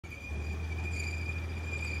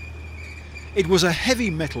It was a heavy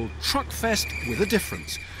metal truck fest with a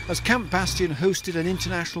difference, as Camp Bastion hosted an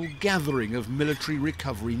international gathering of military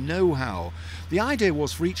recovery know-how. The idea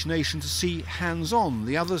was for each nation to see hands-on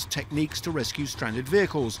the other's techniques to rescue stranded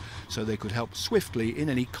vehicles, so they could help swiftly in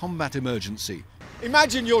any combat emergency.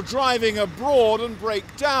 Imagine you're driving abroad and break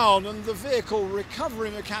down and the vehicle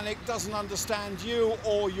recovery mechanic doesn't understand you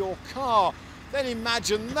or your car. Then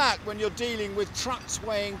imagine that when you're dealing with trucks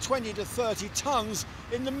weighing 20 to 30 tons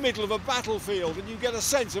in the middle of a battlefield, and you get a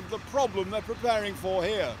sense of the problem they're preparing for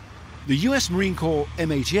here. The US Marine Corps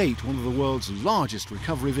M88, one of the world's largest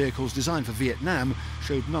recovery vehicles designed for Vietnam,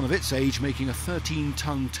 showed none of its age, making a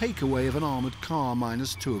 13-ton takeaway of an armoured car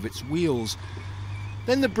minus 2 of its wheels.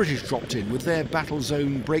 Then the British dropped in with their battle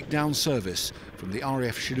zone breakdown service. From the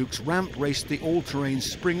RAF Chinook's ramp raced the all-terrain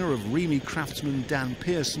Springer of Remy craftsmen Dan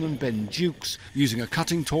Pearson and Ben Dukes. Using a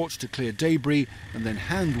cutting torch to clear debris and then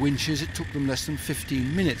hand winches, it took them less than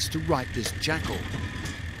 15 minutes to right this jackal.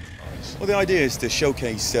 Well, the idea is to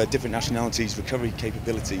showcase different nationalities' recovery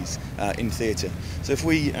capabilities in theatre. So if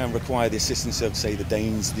we require the assistance of, say, the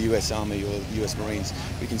Danes, the US Army or the US Marines,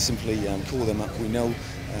 we can simply call them up. We know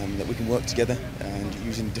that we can work together and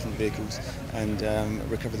using different vehicles and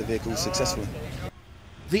recover the vehicles successfully.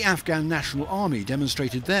 The Afghan National Army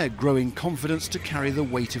demonstrated their growing confidence to carry the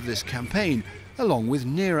weight of this campaign, along with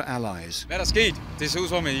nearer allies.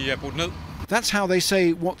 That's how they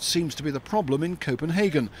say what seems to be the problem in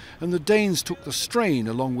Copenhagen, and the Danes took the strain,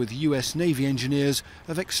 along with US Navy engineers,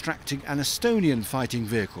 of extracting an Estonian fighting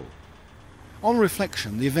vehicle. On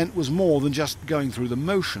reflection, the event was more than just going through the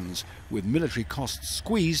motions. With military costs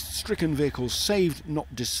squeezed, stricken vehicles saved,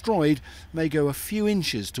 not destroyed, may go a few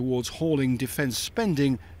inches towards hauling defence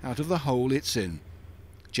spending out of the hole it's in.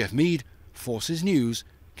 Jeff Mead, Forces News,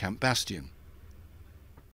 Camp Bastion.